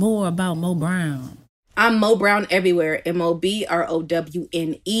learn more about Mo Brown? I'm Mo Brown everywhere.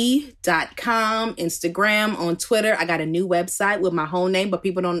 MoBrowne.com, Instagram, on Twitter. I got a new website with my whole name, but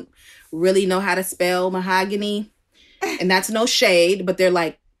people don't really know how to spell mahogany. And that's no shade, but they're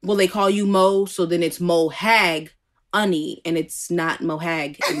like, well, they call you Mo, so then it's Mohag Unny, and it's not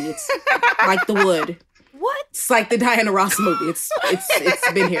Mohag. It's like the wood. What? It's like the Diana Ross movie. It's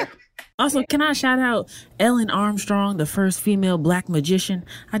been here. Also, can I shout out Ellen Armstrong, the first female Black magician?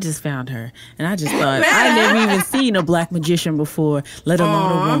 I just found her, and I just thought, I never even seen a Black magician before, let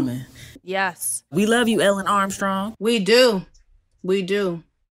alone a woman. Yes. We love you, Ellen Armstrong. We do.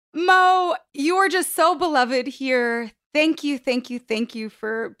 Mo, you are just so beloved here. Thank you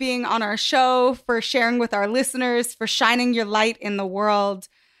for being on our show, for sharing with our listeners, for shining your light in the world.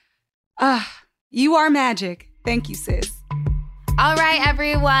 You are magic. Thank you, sis. All right,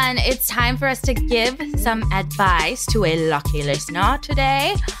 everyone. It's time for us to give some advice to a lucky listener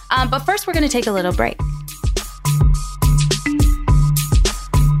today. But first, we're going to take a little break.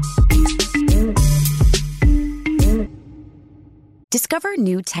 Discover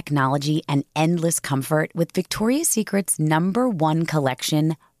new technology and endless comfort with Victoria's Secret's #1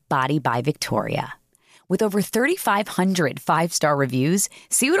 collection, Body by Victoria. With over 3,500 five-star reviews,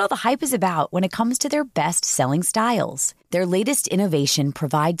 see what all the hype is about when it comes to their best-selling styles. Their latest innovation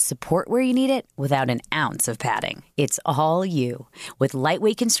provides support where you need it without an ounce of padding. It's all you. With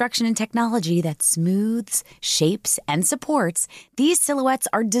lightweight construction and technology that smooths, shapes, and supports, these silhouettes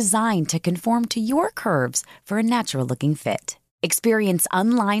are designed to conform to your curves for a natural-looking fit. Experience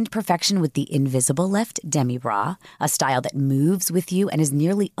unlined perfection with the Invisible Lift Demi Bra, a style that moves with you and is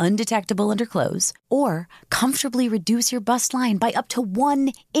nearly undetectable under clothes. Or comfortably reduce your bust line by up to 1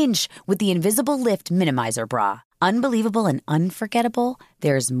 inch with the Invisible Lift Minimizer Bra. Unbelievable and unforgettable,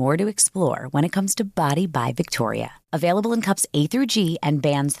 there's more to explore when it comes to Body by Victoria. Available in cups A through G and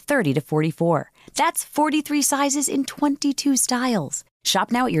bands 30 to 44. That's 43 sizes in 22 styles.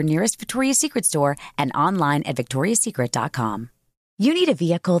 Shop now at your nearest Victoria's Secret store and online at victoriassecret.com. You need a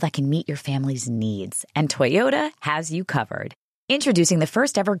vehicle that can meet your family's needs, and Toyota has you covered. Introducing the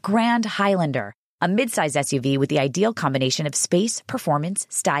first ever Grand Highlander, a midsize SUV with the ideal combination of space, performance,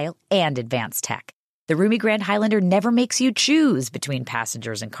 style, and advanced tech. The roomy Grand Highlander never makes you choose between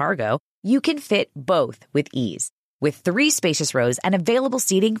passengers and cargo. You can fit both with ease. With 3 spacious rows and available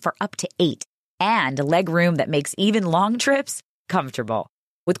seating for up to 8, and leg room that makes even long trips comfortable.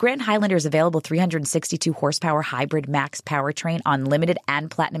 With Grand Highlander's available 362 horsepower hybrid max powertrain on limited and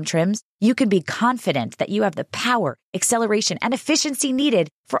platinum trims, you can be confident that you have the power, acceleration, and efficiency needed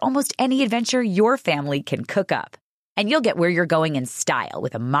for almost any adventure your family can cook up. And you'll get where you're going in style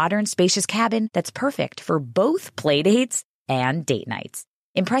with a modern, spacious cabin that's perfect for both play dates and date nights.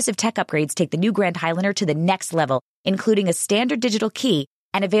 Impressive tech upgrades take the new Grand Highlander to the next level, including a standard digital key,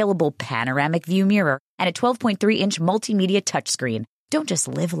 an available panoramic view mirror, and a 12.3-inch multimedia touchscreen. Don't just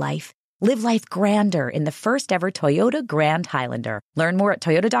live life. Live life grander in the first ever Toyota Grand Highlander. Learn more at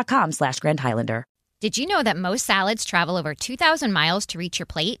toyota.com/Grand Highlander. Did you know that most salads travel over 2,000 miles to reach your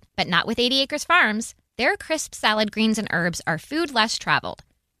plate? But not with 80 Acres Farms. Their crisp salad greens and herbs are food less traveled,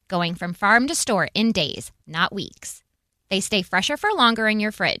 going from farm to store in days, not weeks. They stay fresher for longer in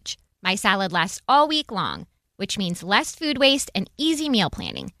your fridge. My salad lasts all week long, which means less food waste and easy meal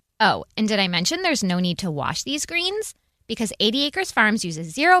planning. Oh, and did I mention there's no need to wash these greens? Because 80 Acres Farms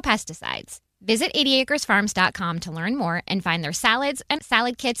uses 0 pesticides. Visit 80acresfarms.com to learn more and find their salads and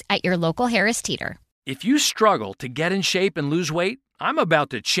salad kits at your local Harris Teeter. If you struggle to get in shape and lose weight, I'm about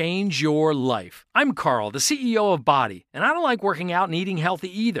to change your life. I'm Carl, the CEO of Body, and I don't like working out and eating healthy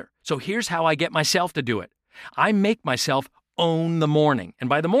either. So here's how I get myself to do it. I make myself own the morning. And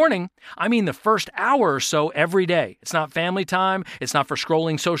by the morning, I mean the first hour or so every day. It's not family time. It's not for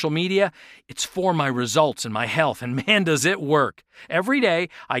scrolling social media. It's for my results and my health. And man, does it work. Every day,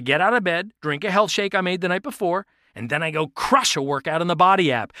 I get out of bed, drink a health shake I made the night before, and then I go crush a workout in the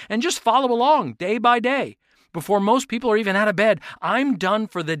Body app and just follow along day by day. Before most people are even out of bed, I'm done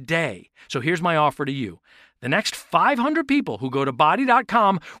for the day. So here's my offer to you. The next 500 people who go to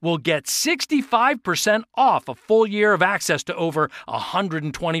Body.com will get 65% off a full year of access to over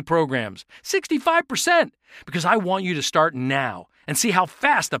 120 programs. 65%! Because I want you to start now and see how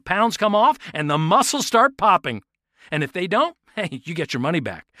fast the pounds come off and the muscles start popping. And if they don't, hey, you get your money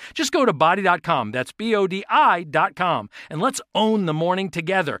back. Just go to Body.com, that's BODI.com, and let's own the morning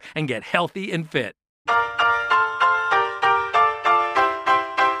together and get healthy and fit.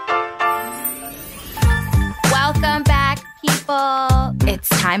 Welcome back, people. It's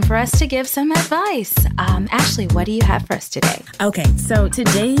time for us to give some advice. Ashley, what do you have for us today? Okay, so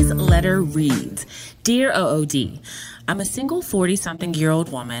today's letter reads, Dear OOD, I'm a single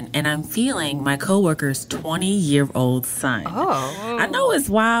 40-something-year-old woman, and I'm feeling my coworker's 20-year-old son. Oh. I know it's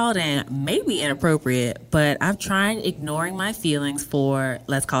wild and maybe inappropriate, but I've tried ignoring my feelings for,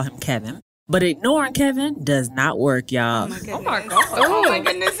 let's call him Kevin. But ignoring Kevin does not work, y'all. Oh my God. Oh my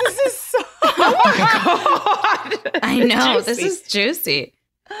goodness. This is so. Oh my God. I know. This is juicy.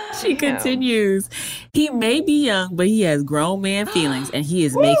 She continues, he may be young, but he has grown man feelings, and he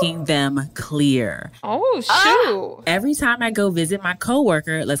is making them clear. Oh, shoot. Every time I go visit my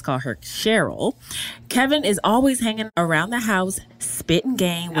coworker, let's call her Cheryl, Kevin is always hanging around the house, spitting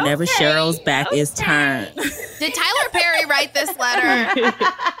game whenever Cheryl's back is turned. Did Tyler Perry write this letter?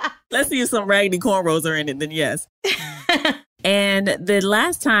 Let's see if some raggedy cornrows are in it, then yes. And the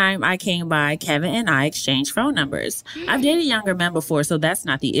last time I came by, Kevin and I exchanged phone numbers. I've dated younger men before, so that's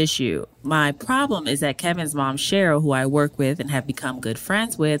not the issue. My problem is that Kevin's mom, Cheryl, who I work with and have become good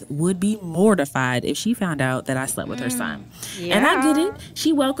friends with, would be mortified if she found out that I slept with her son. Yeah. And I get it.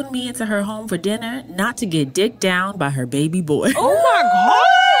 She welcomed me into her home for dinner, not to get dicked down by her baby boy. Oh, my gosh!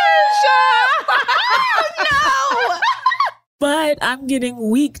 But I'm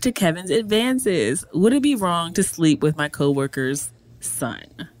getting weak to Kevin's advances. Would it be wrong to sleep with my coworker's son?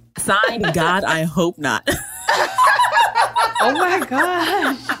 Signed, God, I hope not. Oh my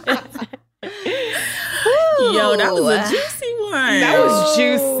gosh. Yo, that was a juicy one. That was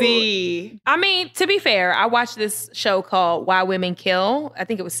juicy. I mean, to be fair, I watched this show called Why Women Kill. I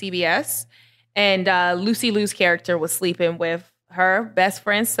think it was CBS. And Lucy Liu's character was sleeping with her best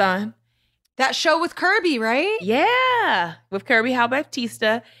friend's son. That show with Kirby, right? Yeah, with Kirby Hal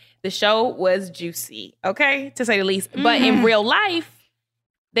Baptista. The show was juicy, okay, to say the least. Mm-hmm. But in real life,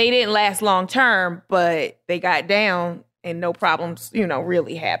 they didn't last long term, but they got down and no problems,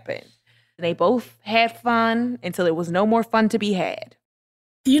 really happened. They both had fun until there was no more fun to be had.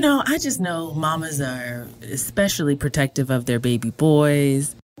 I just know mamas are especially protective of their baby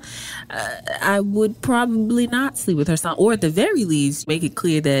boys. I would probably not sleep with her son, or at the very least, make it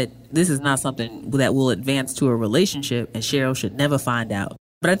clear that this is not something that will advance to a relationship, and Cheryl should never find out.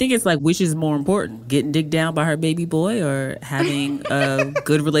 But I think it's like, which is more important, getting dicked down by her baby boy or having a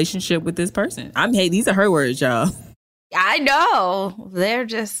good relationship with this person? These are her words, y'all. I know.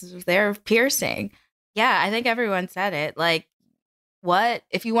 They're piercing. Yeah, I think everyone said it. Like, what?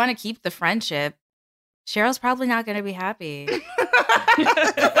 If you want to keep the friendship, Cheryl's probably not going to be happy.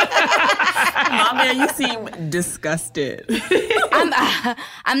 Mama, you seem disgusted. I'm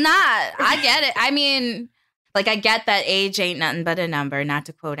not. I get it. I mean, like, I get that age ain't nothing but a number. Not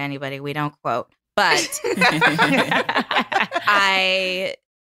to quote anybody. We don't quote. But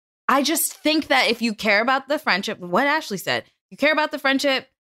I just think that if you care about the friendship, what Ashley said, you care about the friendship,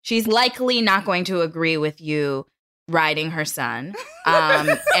 she's likely not going to agree with you riding her son.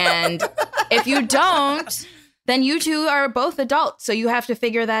 And if you don't, then you two are both adults. So you have to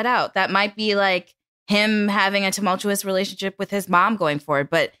figure that out. That might be like him having a tumultuous relationship with his mom going forward.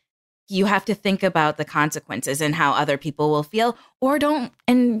 But you have to think about the consequences and how other people will feel, or don't,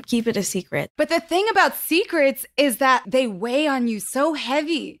 and keep it a secret. But the thing about secrets is that they weigh on you so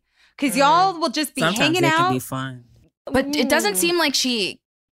heavy. Because y'all will just be hanging out. Sometimes it can be fun. But it doesn't seem like she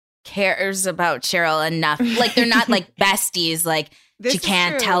cares about Cheryl enough. Like, they're not like besties. Like, she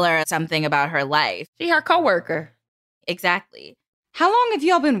can't tell her something about her life. She her coworker. Exactly. How long have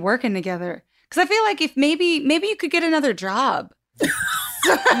y'all been working together? Because I feel like if maybe you could get another job.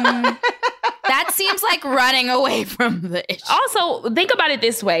 That seems like running away from the issue. Also, think about it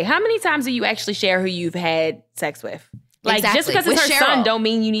this way. How many times do you actually share who you've had sex with? Like, exactly. Just because it's her son don't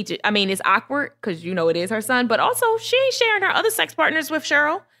mean you need to. I mean, it's awkward because it is her son, but also she ain't sharing her other sex partners with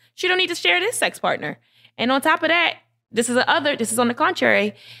Cheryl. She don't need to share this sex partner. And on top of that, this is on the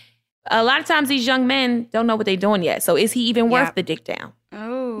contrary. A lot of times these young men don't know what they're doing yet. So is he even worth the dick down?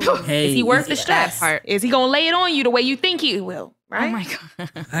 Oh. Hey, is he worth the stress? Is he going to lay it on you the way you think he will? Right? Oh my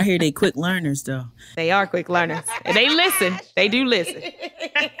God. I hear they quick learners though. They are quick learners. And they listen. They do listen.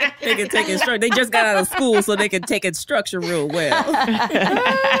 They can take instruction. They just got out of school so they can take instruction real well.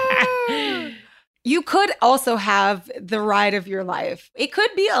 You could also have the ride of your life. It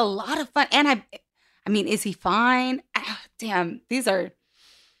could be a lot of fun. And I mean, is he fine? Damn, these are...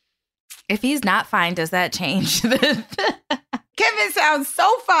 If he's not fine, does that change? Kevin sounds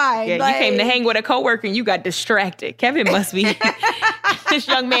so fine. Yeah, you came to hang with a coworker and you got distracted. Kevin must be... This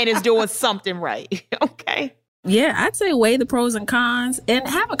young man is doing something right. Okay. Yeah, I'd say weigh the pros and cons and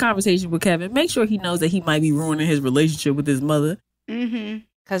have a conversation with Kevin. Make sure he knows that he might be ruining his relationship with his mother. Mm-hmm.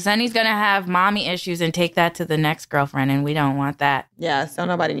 Because then he's going to have mommy issues and take that to the next girlfriend, and we don't want that. Yeah, so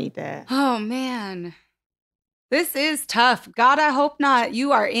nobody need that. Oh, man. This is tough. God, I hope not.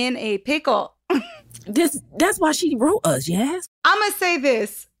 You are in a pickle. That's why she wrote us, yes? I'm going to say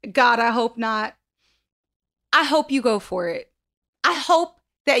this. God, I hope not. I hope you go for it. I hope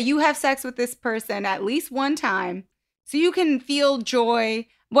that you have sex with this person at least one time so you can feel joy.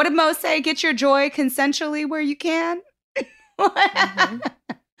 What did Mo say? Get your joy consensually where you can? Mm-hmm.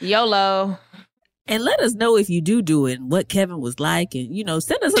 YOLO. And let us know if you do it and what Kevin was like. And,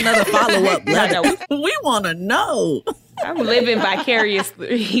 send us another follow-up letter. We want to know. I'm living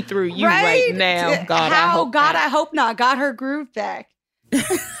vicariously through you right now. God, I hope not. Got her groove back.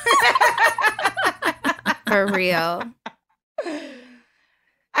 For real.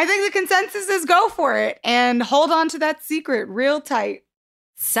 I think the consensus is go for it and hold on to that secret real tight.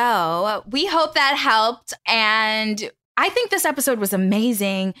 So we hope that helped. And I think this episode was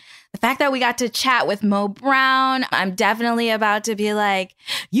amazing. The fact that we got to chat with Mo Brown, I'm definitely about to be like,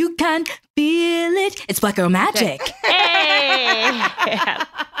 you can feel it. It's Black Girl Magic. Hey!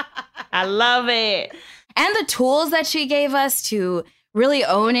 I love it. And the tools that she gave us to really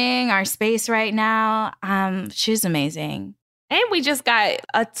owning our space right now. She's amazing. And we just got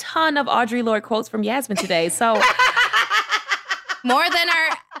a ton of Audre Lorde quotes from Yasmin today. So more than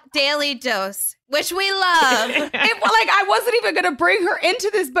our Daily Dose, which we love. I wasn't even going to bring her into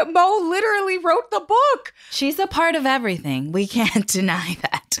this, but Mo literally wrote the book. She's a part of everything. We can't deny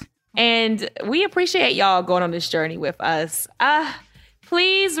that. And we appreciate y'all going on this journey with us.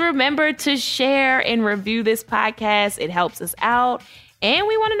 Please remember to share and review this podcast. It helps us out. And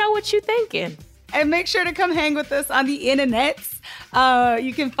we want to know what you're thinking. And make sure to come hang with us on the internets.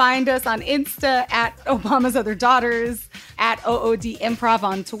 You can find us on Insta at Obama's Other Daughters, at OOD Improv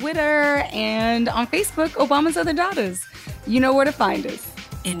on Twitter, and on Facebook, Obama's Other Daughters. You know where to find us.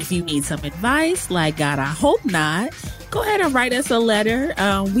 And if you need some advice, like God, I hope not, go ahead and write us a letter.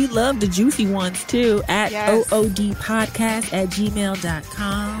 We love the juicy ones too, at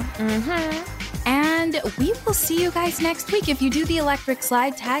oodpodcast@gmail.com. Mm-hmm. And we will see you guys next week. If you do the electric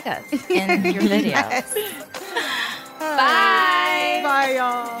slide, tag us in your video. Yes. Bye. Bye,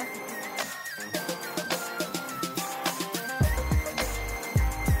 y'all.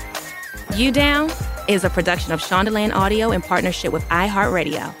 You Down is a production of Shondaland Audio in partnership with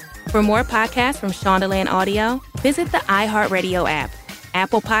iHeartRadio. For more podcasts from Shondaland Audio, visit the iHeartRadio app,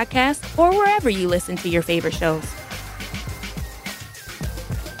 Apple Podcasts, or wherever you listen to your favorite shows.